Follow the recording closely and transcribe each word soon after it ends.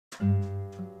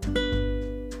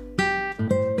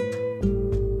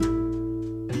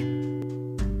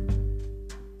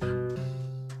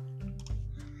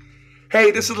Hey,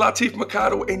 this is Latif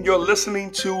Mercado, and you're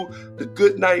listening to the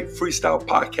Good Night Freestyle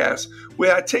Podcast,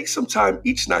 where I take some time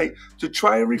each night to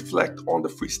try and reflect on the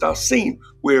freestyle scene,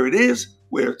 where it is,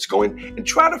 where it's going, and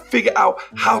try to figure out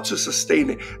how to sustain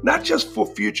it, not just for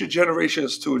future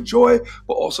generations to enjoy,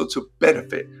 but also to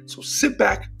benefit. So sit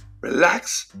back,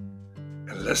 relax,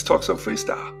 and let's talk some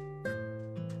freestyle.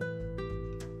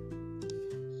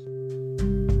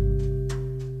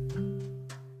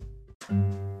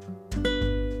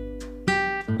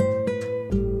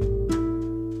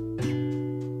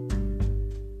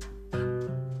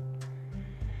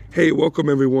 Hey, welcome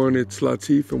everyone. It's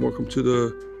Latif and welcome to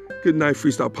the Good Night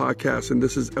Freestyle Podcast, and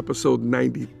this is episode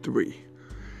 93.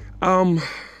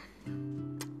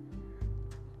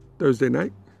 Thursday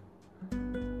night.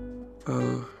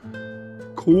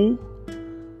 Cool,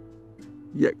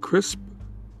 yet crisp.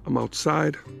 I'm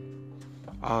outside.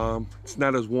 It's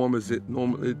not as warm as it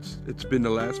normally it's been the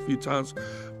last few times,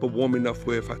 but warm enough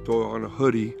where if I throw on a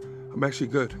hoodie, I'm actually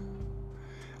good.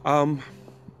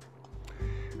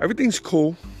 Everything's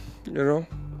cool. You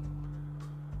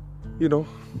know,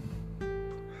 I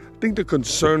think the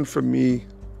concern for me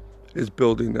is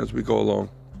building as we go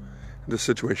along in the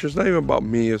situation. It's not even about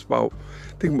me. It's about,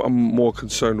 I think I'm more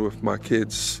concerned with my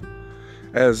kids,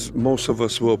 as most of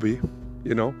us will be,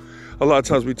 you know. A lot of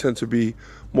times we tend to be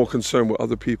more concerned with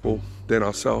other people than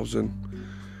ourselves, and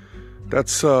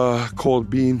that's called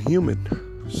being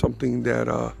human, something that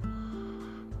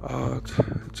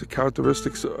it's a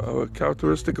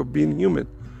characteristic of being human.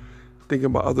 Thinking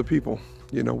about other people,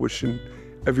 wishing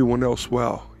everyone else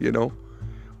well,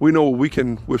 We know we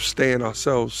can withstand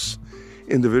ourselves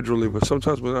individually, but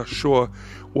sometimes we're not sure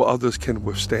what others can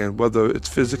withstand, whether it's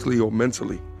physically or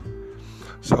mentally.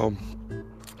 So,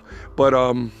 but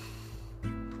I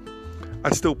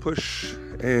still push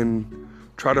and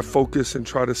try to focus and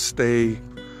try to stay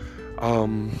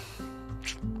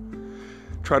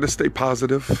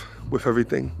positive with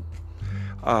everything.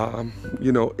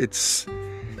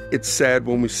 It's sad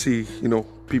when we see,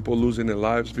 people losing their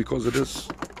lives because of this,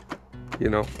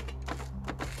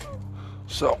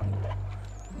 So,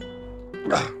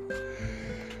 but,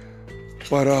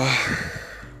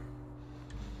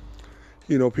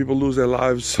 people lose their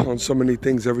lives on so many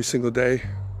things every single day,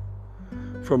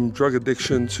 from drug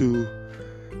addiction to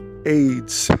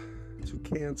AIDS, to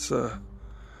cancer,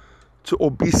 to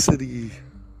obesity,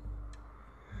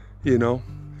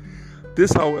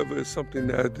 This, however, is something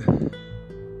that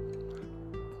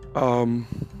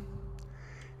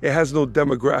it has no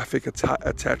demographic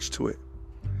attached to it.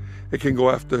 It can go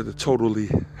after the totally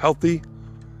healthy,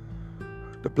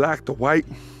 the black, the white,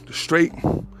 the straight,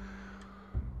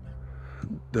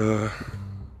 the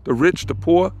rich, the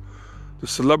poor, the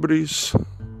celebrities,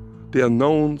 the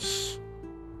unknowns.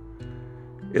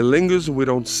 It lingers and we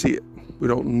don't see it. We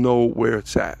don't know where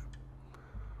it's at.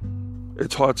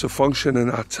 It's hard to function and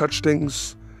not touch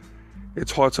things.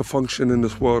 It's hard to function in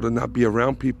this world and not be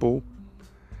around people.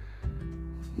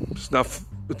 It's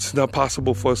not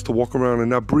possible for us to walk around and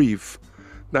not breathe,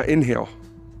 not inhale.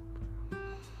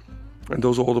 And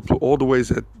those are all the ways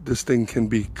that this thing can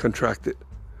be contracted.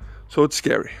 So it's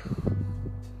scary.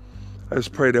 I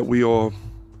just pray that we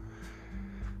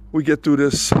get through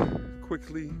this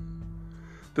quickly.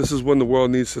 This is when the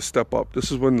world needs to step up. This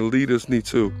is when the leaders need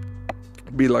to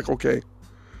be like, okay,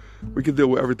 we can deal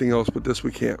with everything else, but this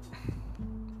we can't.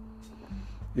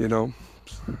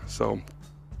 So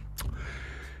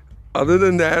other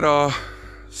than that,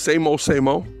 same old.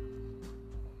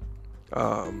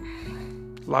 A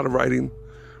lot of writing,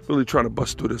 really trying to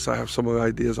bust through this. I have some of the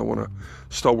ideas I want to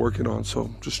start working on, so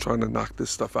I'm just trying to knock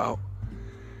this stuff out.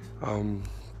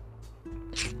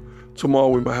 Tomorrow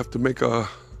we might have to make a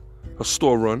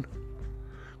store run,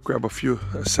 grab a few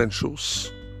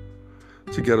essentials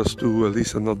to get us through at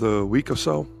least another week or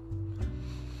so.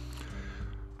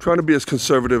 Trying to be as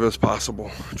conservative as possible.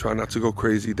 Try not to go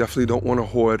crazy. Definitely don't want to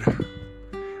hoard.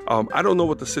 I don't know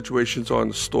what the situations are in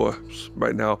the stores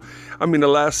right now. I mean, the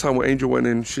last time when Angel went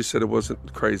in, she said it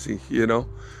wasn't crazy,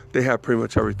 They had pretty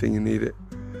much everything you needed.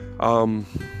 So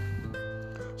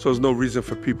there's no reason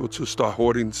for people to start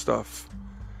hoarding stuff.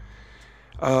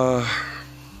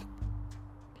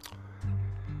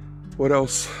 What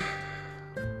else?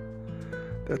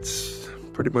 That's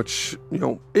pretty much,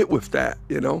 it with that,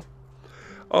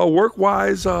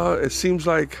 Work-wise, it seems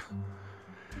like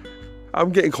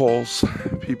I'm getting calls.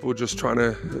 People just trying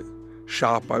to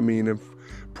shop, and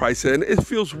price it. And it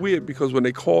feels weird because when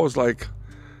they call, it's like,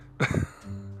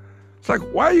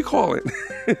 why are you calling?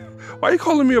 Why are you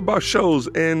calling me about shows?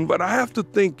 But I have to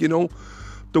think, the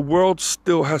world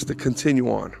still has to continue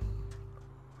on.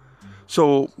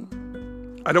 So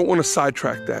I don't want to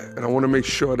sidetrack that, and I want to make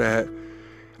sure that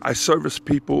I service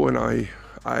people and I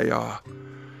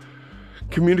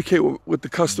communicate with the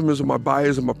customers and my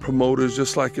buyers and my promoters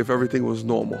just like if everything was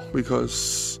normal,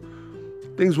 because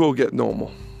things will get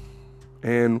normal.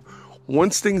 And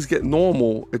once things get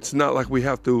normal, it's not like we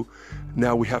have to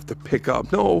pick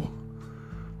up. No,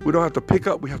 we don't have to pick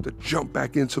up. We have to jump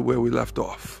back into where we left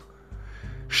off.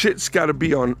 Shit's got to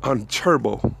be on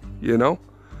turbo, you know?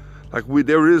 Like we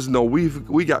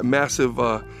got massive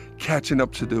catching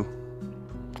up to do.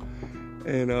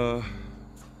 And,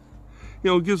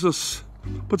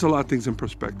 it puts a lot of things in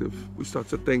perspective. We start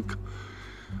to think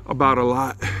about a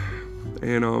lot.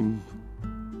 And,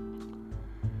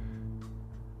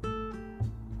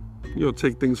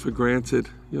 take things for granted.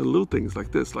 Little things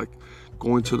like this, like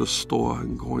going to the store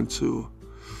and going to,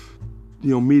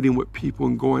 meeting with people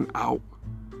and going out.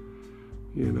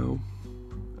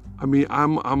 I mean,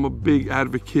 I'm a big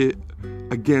advocate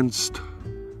against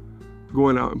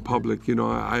going out in public.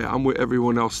 I'm with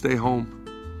everyone else. Stay home.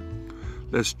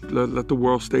 Let the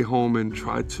world stay home and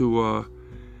try to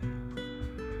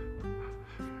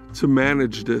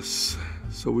manage this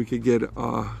so we could get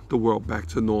the world back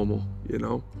to normal.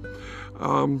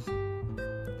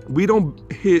 We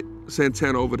don't hit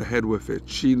Santana over the head with it.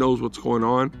 She knows what's going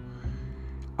on.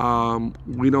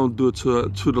 We don't do it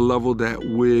to the level that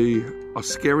we are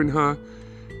scaring her,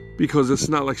 because it's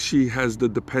not like she has the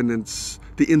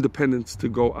independence to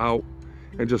go out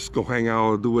and just go hang out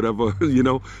or do whatever,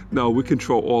 No, we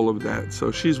control all of that. So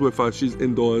she's with us. She's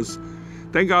indoors.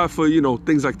 Thank God for,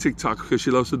 things like TikTok, because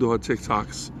she loves to do her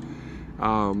TikToks.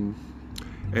 And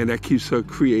that keeps her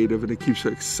creative, and it keeps her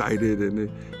excited, and it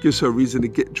gives her a reason to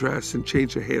get dressed and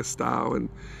change her hairstyle, and,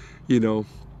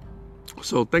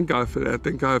 So thank God for that.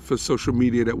 Thank God for social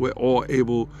media, that we're all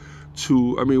able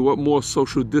to, what more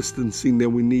social distancing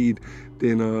than we need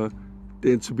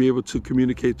than to be able to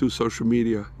communicate through social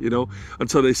media,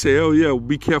 until they say, oh yeah,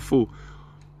 be careful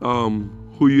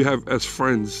who you have as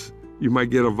friends. You might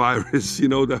get a virus,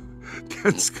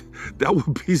 that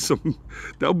would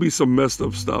be some messed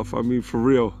up stuff. For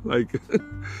real, like,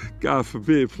 God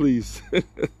forbid, please.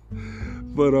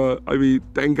 But,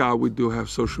 thank God we do have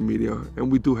social media,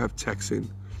 and we do have texting.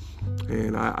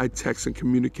 And I text and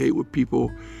communicate with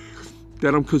people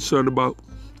that I'm concerned about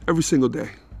every single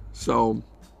day. So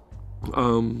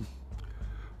I'm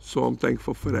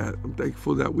thankful for that. I'm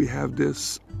thankful that we have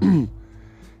this. And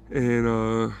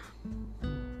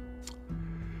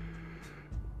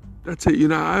that's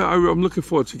it. I'm looking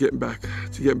forward to getting back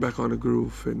on the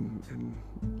groove, and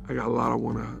I got a lot I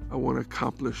want to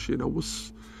accomplish. A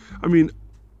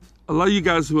lot of you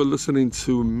guys who are listening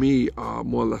to me are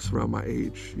more or less around my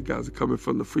age. You guys are coming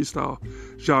from the freestyle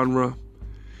genre,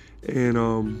 and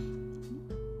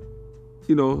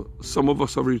some of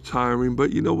us are retiring.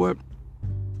 But you know what?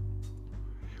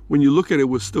 When you look at it,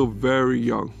 we're still very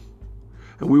young,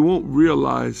 and we won't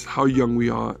realize how young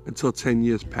we are until 10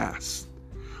 years pass.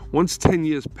 Once 10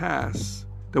 years pass,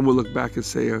 then we'll look back and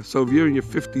say, so if you're in your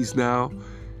 50s now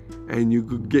and you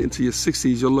get into your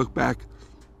 60s, you'll look back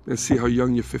and see how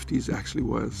young your 50s actually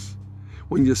was.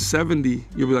 When you're 70,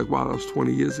 you'll be like, wow, that was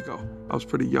 20 years ago. I was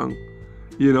pretty young,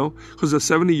 Because at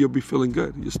 70, you'll be feeling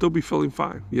good. You'll still be feeling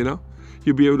fine, You'll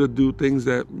be able to do things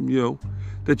that,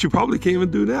 that you probably can't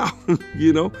even do now,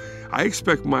 I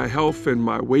expect my health and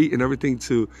my weight and everything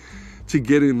to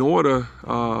get in order.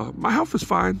 My health is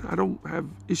fine. I don't have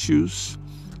issues.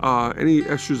 Any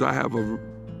issues I have are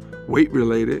weight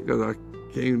related, because I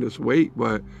gained this weight,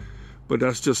 but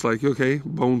that's just like, okay,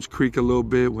 bones creak a little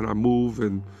bit when I move,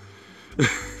 and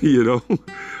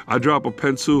I drop a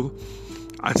pencil,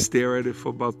 I stare at it for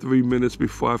about 3 minutes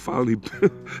before I finally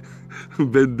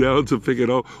bend down to pick it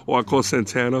up, or I call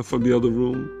Santana from the other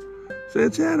room.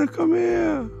 Santana, come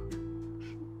here.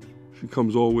 She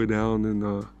comes all the way down,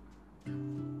 and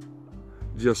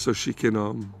just so she can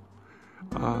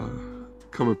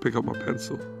come and pick up my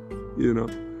pencil,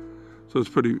 So it's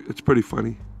pretty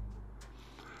funny.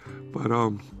 But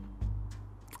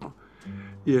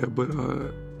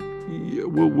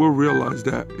we'll realize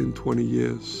that in 20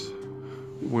 years,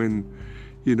 when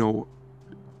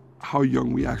how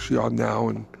young we actually are now,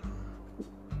 and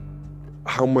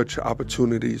how much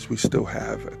opportunities we still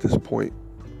have at this point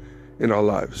in our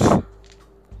lives.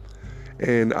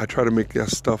 And I try to make that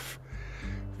stuff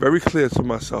very clear to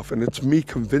myself, and it's me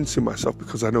convincing myself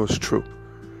because I know it's true.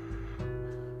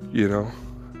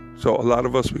 So a lot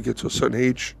of us, we get to a certain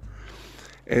age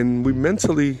and we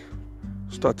mentally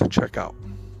start to check out.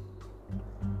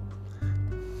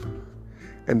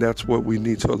 And that's what we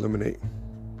need to eliminate.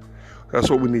 That's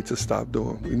what we need to stop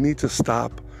doing. We need to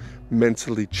stop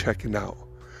mentally checking out.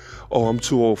 oh, I'm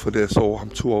too old for this, oh, I'm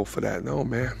too old for that. No,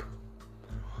 man.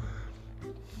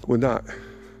 We're not.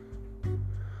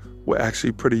 We're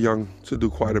actually pretty young to do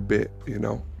quite a bit, you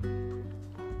know.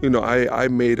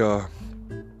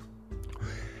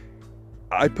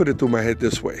 I put it through my head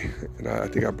this way, and I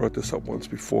think I brought this up once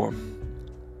before.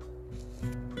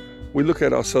 We look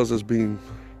at ourselves as being,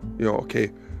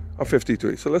 okay, I'm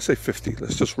 53, so let's say 50.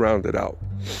 Let's just round it out.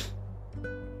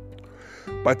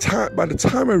 By the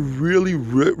time I really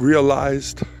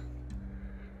realized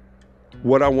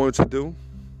what I wanted to do,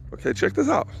 okay, check this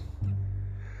out.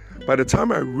 By the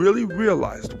time I really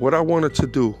realized what I wanted to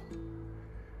do,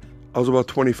 I was about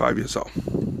 25 years old,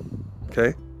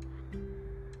 okay?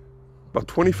 About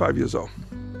 25 years old.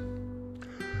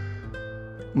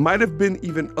 Might have been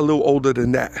even a little older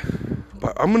than that,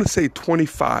 but I'm gonna say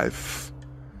 25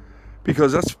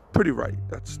 because that's pretty right.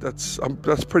 That's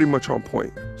pretty much on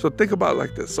point. So think about it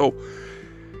like this. So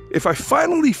if I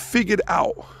finally figured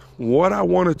out what I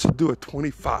wanted to do at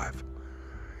 25,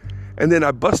 and then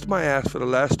I bust my ass for the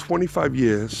last 25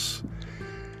 years,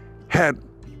 had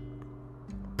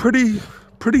pretty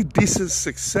decent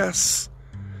success,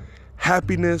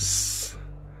 happiness,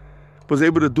 was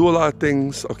able to do a lot of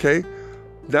things, okay?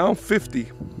 Now I'm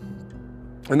 50,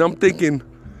 and I'm thinking,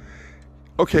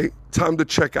 okay, time to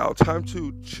check out, time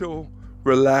to chill,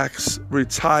 relax,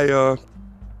 retire,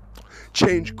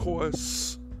 change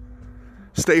course,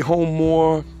 stay home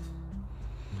more,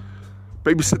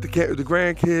 babysit the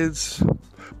grandkids.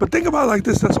 But think about it like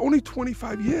this, that's only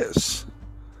 25 years.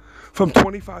 From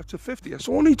 25 to 50, that's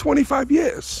only 25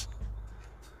 years,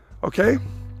 okay?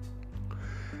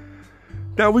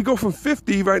 Now we go from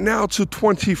 50 right now to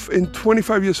 20, in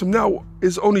 25 years from now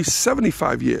is only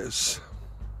 75 years.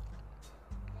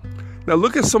 Now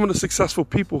look at some of the successful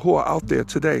people who are out there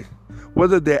today,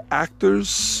 whether they're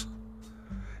actors,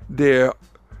 they're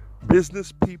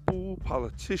business people,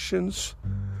 politicians.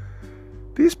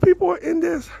 These people are in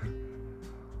their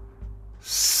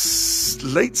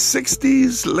late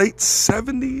 60s, late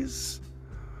 70s,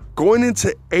 going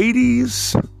into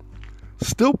 80s,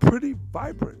 still pretty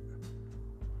vibrant.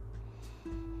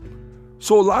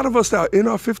 So a lot of us that are in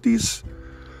our 50s,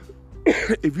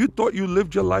 if you thought you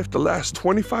lived your life the last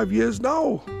 25 years,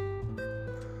 no.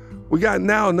 We got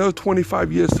now another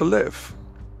 25 years to live.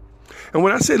 And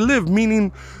when I say live,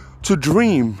 meaning to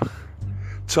dream,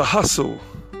 to hustle,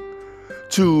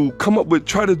 to come up with,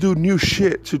 try to do new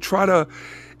shit, to try to,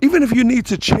 even if you need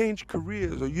to change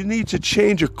careers or you need to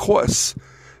change a course,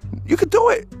 you could do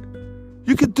it.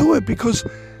 You could do it because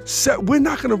we're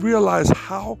not going to realize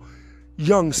how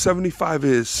young 75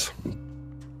 is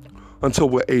until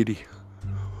we're 80.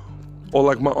 Or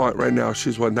like my aunt right now,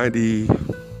 she's 90, I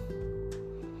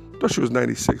thought she was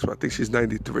 96, but I think she's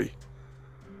 93.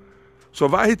 So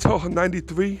if I tell her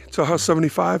 93 to her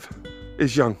 75,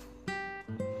 is young.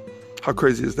 How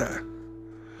crazy is that?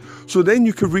 So then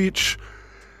you could reach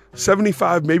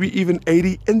 75, maybe even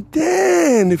 80, and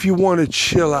then if you want to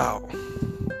chill out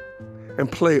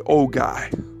and play old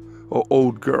guy or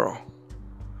old girl,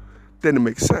 then it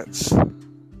makes sense.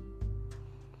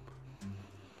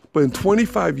 But in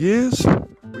 25 years,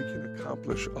 we can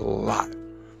accomplish a lot.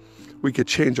 We could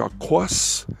change our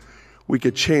course. We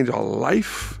could change our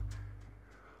life.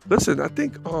 Listen, I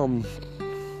think,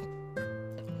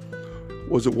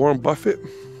 was it Warren Buffett?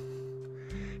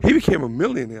 He became a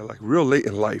millionaire like real late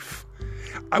in life.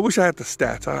 I wish I had the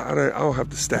stats. I don't have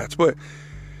the stats. But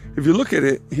if you look at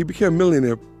it, he became a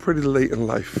millionaire pretty late in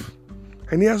life.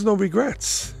 And he has no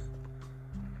regrets.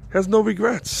 Has no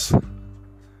regrets.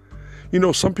 You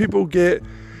know, some people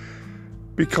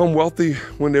become wealthy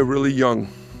when they're really young.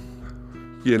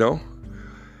 You know,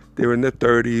 they're in their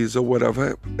 30s or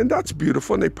whatever, and that's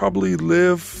beautiful. And they probably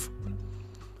live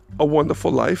a wonderful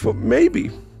life, or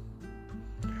maybe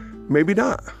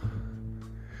not.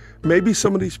 Maybe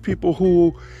some of these people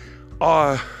who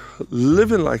are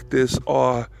living like this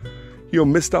are,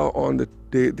 missed out on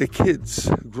their kids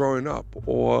growing up,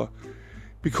 or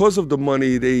because of the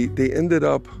money, they ended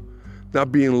up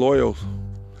not being loyal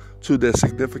to their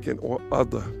significant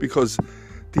other because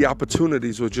the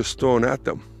opportunities were just thrown at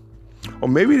them. Or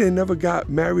maybe they never got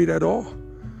married at all.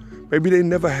 Maybe they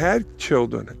never had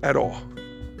children at all.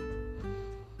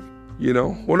 You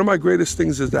know, one of my greatest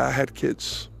things is that I had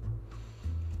kids.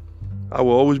 I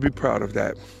will always be proud of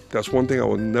that. That's one thing I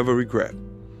will never regret.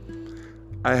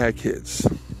 I had kids.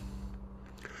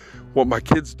 What my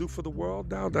kids do for the world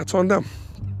now, that's on them.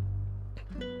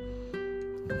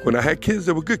 When I had kids,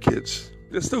 they were good kids.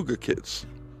 They're still good kids.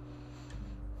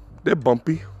 They're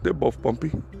bumpy. They're both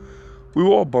bumpy. We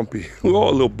were all bumpy. We were all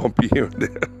a little bumpy here and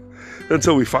there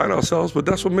until we find ourselves. But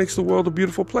that's what makes the world a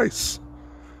beautiful place.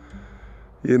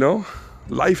 You know,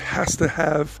 life has to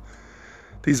have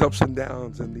these ups and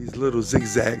downs and these little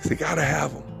zigzags. They gotta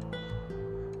have them.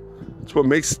 It's what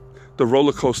makes the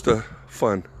roller coaster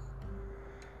fun.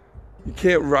 You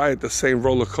can't ride the same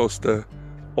roller coaster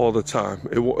all the time.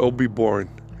 It'll be boring.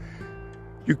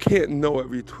 You can't know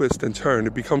every twist and turn.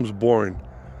 It becomes boring.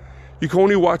 You can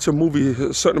only watch a movie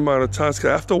a certain amount of times,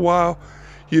 because after a while,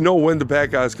 you know when the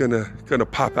bad guy's gonna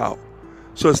pop out.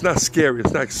 So it's not scary.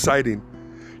 It's not exciting.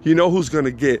 You know who's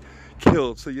gonna get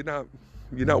killed, so you're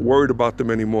not worried about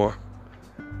them anymore.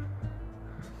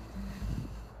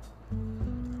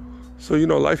 So, you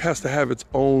know, life has to have its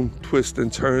own twists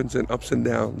and turns and ups and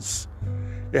downs.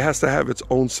 It has to have its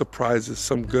own surprises,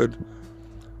 some good,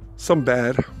 some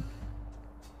bad.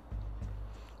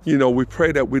 You know, we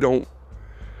pray that we don't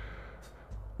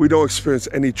experience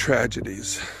any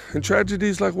tragedies. And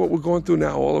tragedies like what we're going through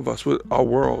now, all of us, with our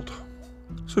world.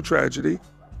 It's a tragedy.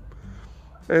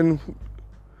 And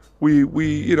we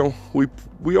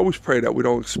always pray that we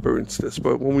don't experience this.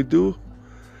 But when we do,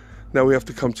 now we have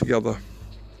to come together.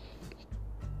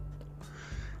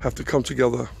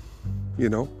 You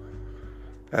know,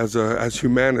 as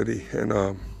humanity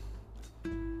and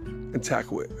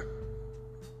tackle it.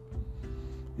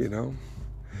 You know?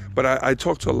 But I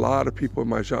talk to a lot of people in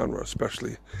my genre,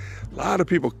 especially. A lot of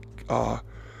people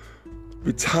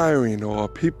retiring, or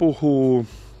people who,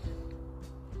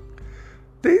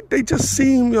 they just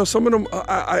seem, you know, some of them,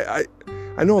 I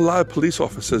know a lot of police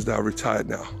officers that are retired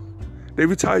now. They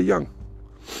retire young.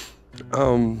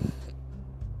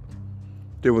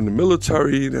 They were in the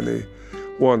military, then they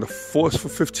were on the force for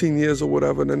 15 years or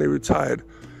whatever, and then they retired.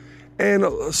 And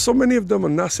so many of them are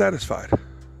not satisfied.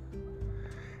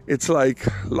 It's like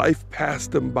life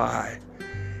passed them by,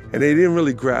 and they didn't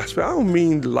really grasp it. I don't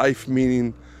mean life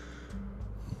meaning,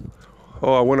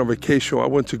 oh, I went on vacation, or I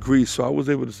went to Greece, so I was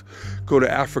able to go to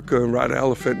Africa and ride an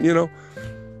elephant. You know,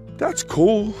 that's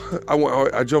cool.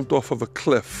 I jumped off of a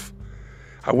cliff.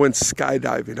 I went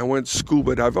skydiving. I went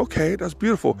scuba diving. Okay, that's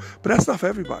beautiful, but that's not for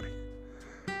everybody.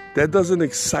 That doesn't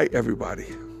excite everybody.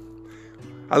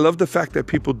 I love the fact that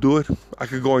people do it. I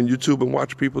could go on YouTube and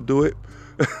watch people do it.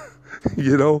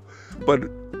 You know, but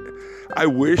I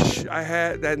wish I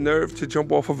had that nerve to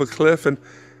jump off of a cliff,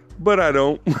 but I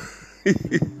don't.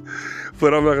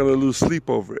 But I'm not gonna lose sleep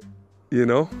over it, you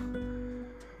know.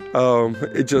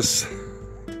 It's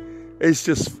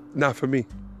just not for me.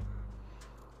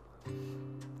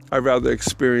 I'd rather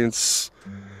experience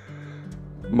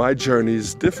my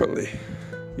journeys differently.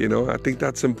 You know, I think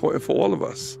that's important for all of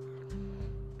us.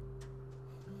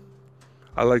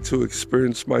 I like to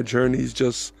experience my journeys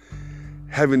just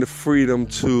having the freedom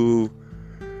to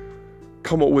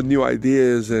come up with new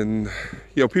ideas. And,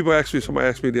 you know, somebody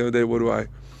asked me the other day, what do I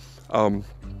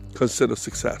consider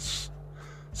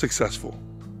successful?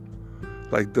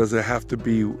 Like, does it have to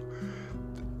be,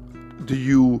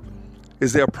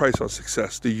 is there a price on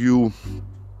success? Success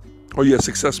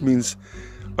means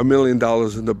 $1 million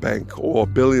in the bank, or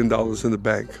 $1 billion in the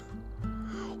bank.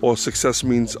 Or success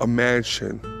means a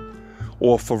mansion,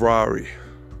 or a Ferrari,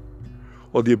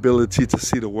 or the ability to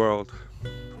see the world.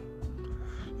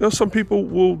 You know, some people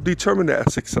will determine that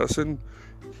as success, and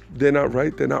they're not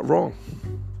right, they're not wrong.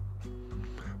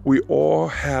 We all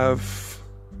have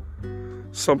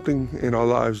something in our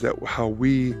lives that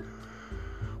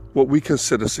what we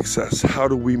consider success. How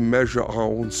do we measure our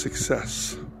own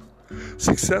success?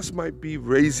 Success might be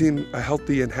raising a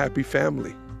healthy and happy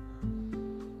family.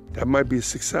 That might be a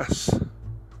success.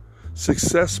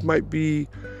 Success might be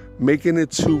making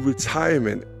it to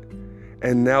retirement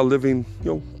and now living,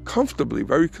 you know, comfortably,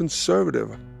 very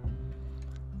conservative.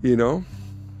 You know,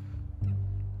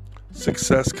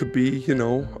 success could be, you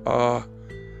know,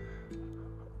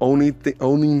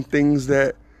 owning things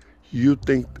that you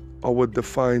think are what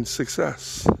defines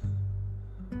success.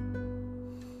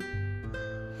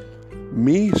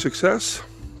 Me, success.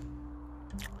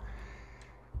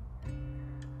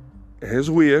 And it's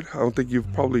weird. I don't think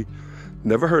you've probably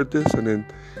never heard this, and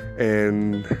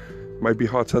might be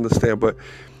hard to understand, but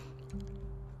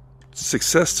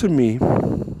success to me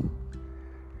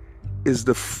is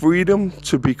the freedom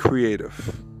to be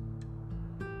creative.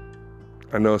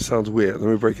 I know it sounds weird. Let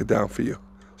me break it down for you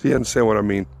so you understand what I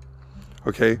mean.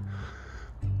 Okay?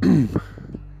 In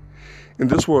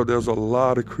this world, there's a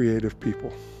lot of creative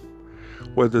people,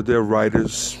 whether they're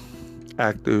writers,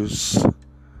 actors,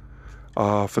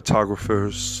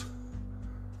 photographers,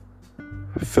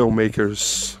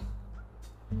 filmmakers,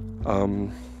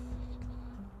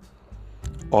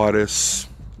 artists,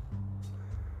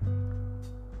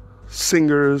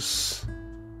 singers,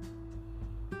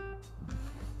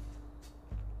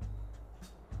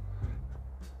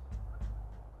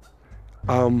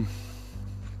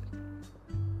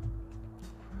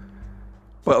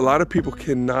 But a lot of people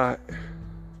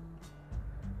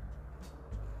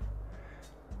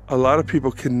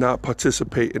cannot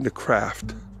participate in the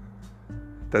craft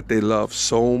that they love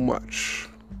so much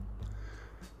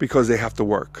because they have to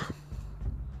work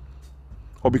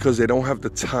or because they don't have the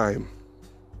time.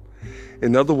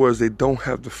 In other words, they don't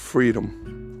have the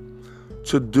freedom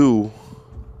to do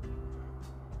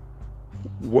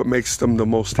what makes them the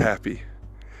most happy.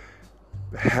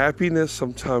 Happiness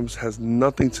sometimes has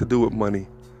nothing to do with money.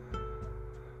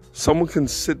 Someone can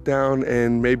sit down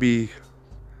and maybe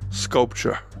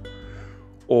sculpture,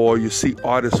 or you see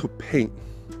artists who paint.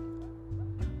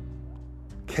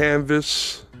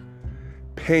 Canvas,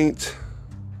 paint,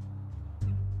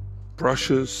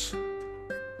 brushes.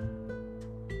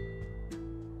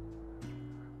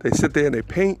 They sit there and they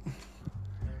paint,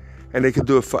 and they can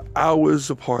do it for hours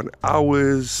upon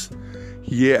hours,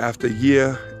 year after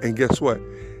year, and guess what?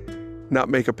 Not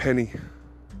make a penny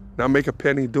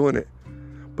doing it,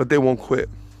 but they won't quit.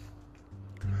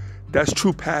 That's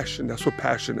true passion. That's what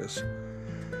passion is.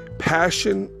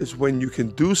 Passion is when you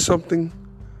can do something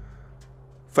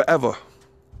forever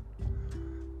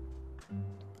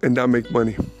and not make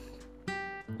money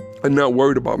and not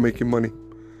worried about making money.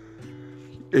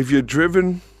 If you're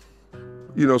driven,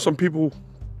 some people,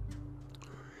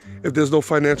 if there's no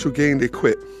financial gain, they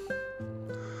quit.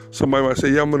 Somebody might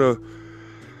say, yeah, I'm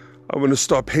gonna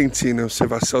start painting and see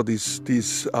if I sell these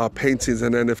paintings,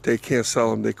 and then if they can't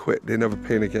sell them, they quit. They never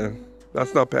paint again.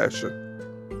 That's not passion.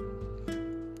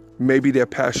 Maybe their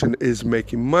passion is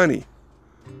making money.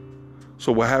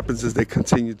 So what happens is they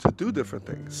continue to do different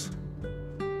things.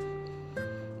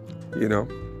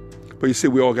 But you see,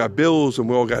 we all got bills and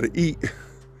we all got to eat.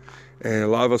 And a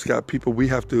lot of us got people we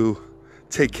have to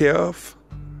take care of.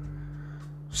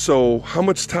 So how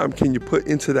much time can you put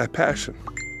into that passion?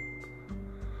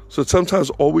 So sometimes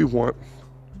all we want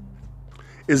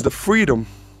is the freedom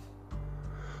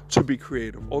to be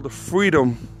creative, or the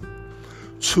freedom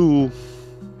to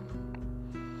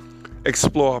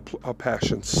explore our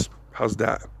passions. How's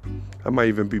that? That might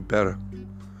even be better.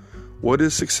 What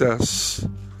is success?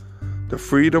 The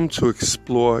freedom to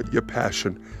explore your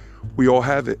passion. We all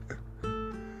have it.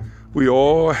 We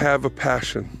all have a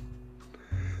passion.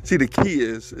 See, the key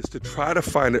is to try to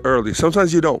find it early.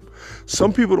 Sometimes you don't.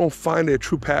 Some people don't find their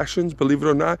true passions, believe it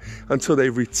or not, until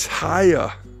they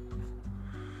retire.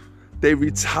 They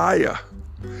retire.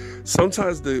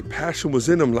 Sometimes the passion was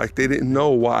in them, like they didn't know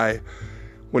why.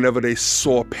 Whenever they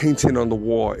saw painting on the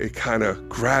wall, it kind of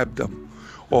grabbed them.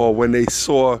 Or when they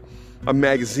saw a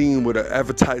magazine with an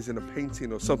advertising a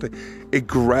painting or something, it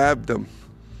grabbed them.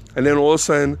 And then all of a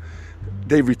sudden,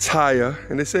 they retire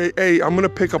and they say, hey, I'm going to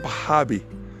pick up a hobby.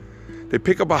 They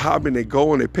pick up a hobby and they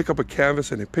go and they pick up a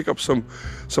canvas and they pick up some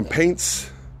paints.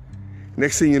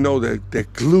 Next thing you know, they're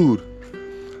glued.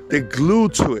 They're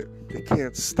glued to it. They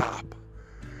can't stop.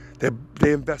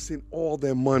 They're investing all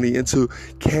their money into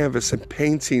canvas and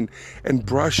painting and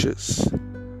brushes.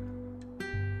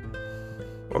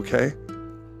 Okay?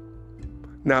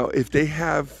 Now, if they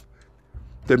have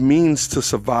the means to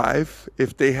survive,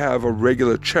 if they have a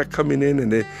regular check coming in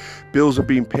and their bills are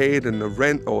being paid and the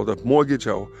rent or the mortgage,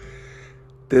 or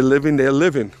they're living,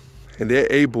 and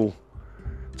they're able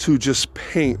to just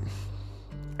paint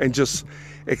and just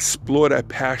explore that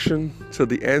passion to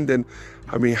the end, then,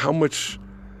 I mean, how much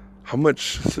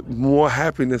more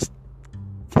happiness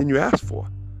can you ask for?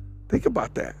 Think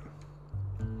about that.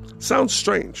 Sounds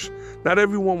strange. Not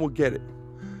everyone will get it.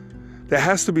 There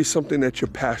has to be something that you're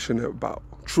passionate about,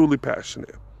 truly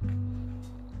passionate.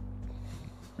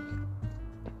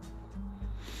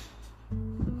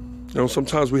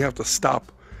 Sometimes we have to stop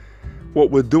what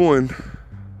we're doing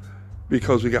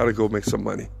because we got to go make some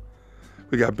money.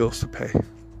 We got bills to pay.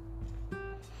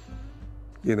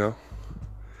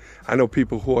 I know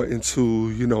people who are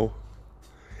into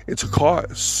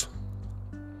cars.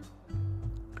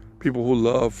 People who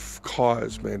love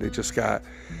cars, man. They just got,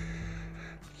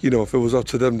 if it was up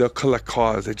to them, they'll collect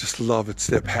cars. They just love it. It's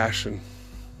their passion,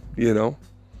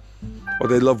 Or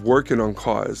they love working on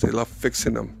cars. They love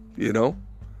fixing them, And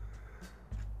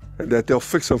that they'll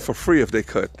fix them for free if they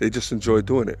could. They just enjoy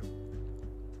doing it.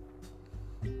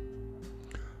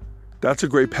 That's a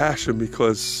great passion,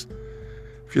 because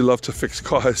if you love to fix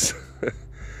cars,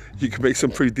 you can make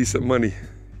some pretty decent money,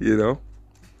 But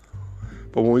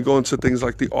when we go into things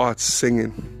like the arts,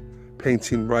 singing,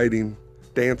 painting, writing,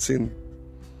 dancing,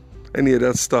 any of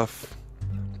that stuff,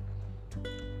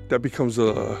 that becomes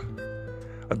a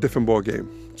different ball game.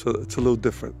 So it's a little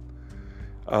different,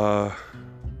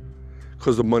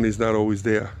 because the money's not always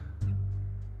there.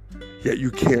 yet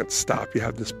you can't stop. You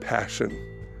have this passion.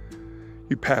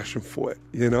 You passion for it,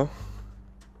 you know?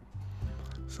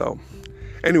 So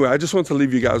anyway, I just want to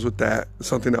leave you guys with that.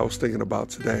 Something I was thinking about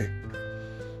today.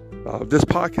 This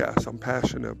podcast, I'm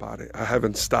passionate about it. I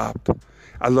haven't stopped.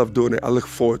 I love doing it. I look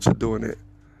forward to doing it.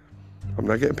 I'm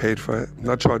not getting paid for it. I'm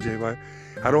not charging anybody.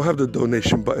 I don't have the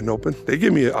donation button open. They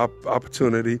give me an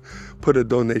opportunity, put a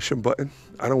donation button.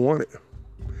 I don't want it.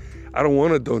 I don't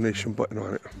want a donation button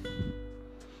on it.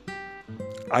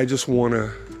 I just want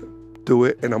to do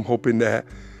it, and I'm hoping that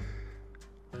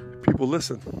people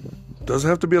listen. Doesn't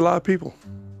have to be a lot of people.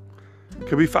 It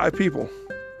could be 5 people.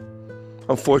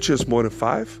 Unfortunately, it's more than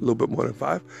 5, a little bit more than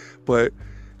 5, but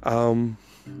I'm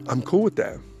cool with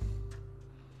that.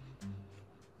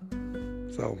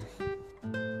 So,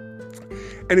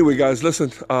 anyway, guys,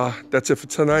 listen, that's it for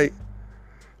tonight.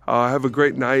 Have a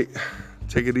great night.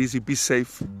 Take it easy. Be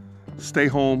safe. Stay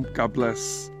home. God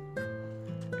bless.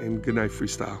 And good night,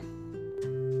 Freestyle.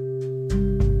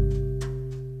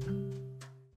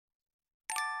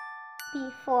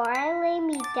 Before I lay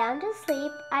me down to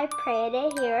sleep, I pray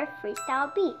to hear a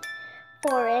freestyle beat.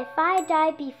 For if I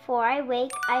die before I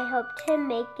wake, I hope to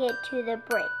make it to the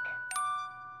break.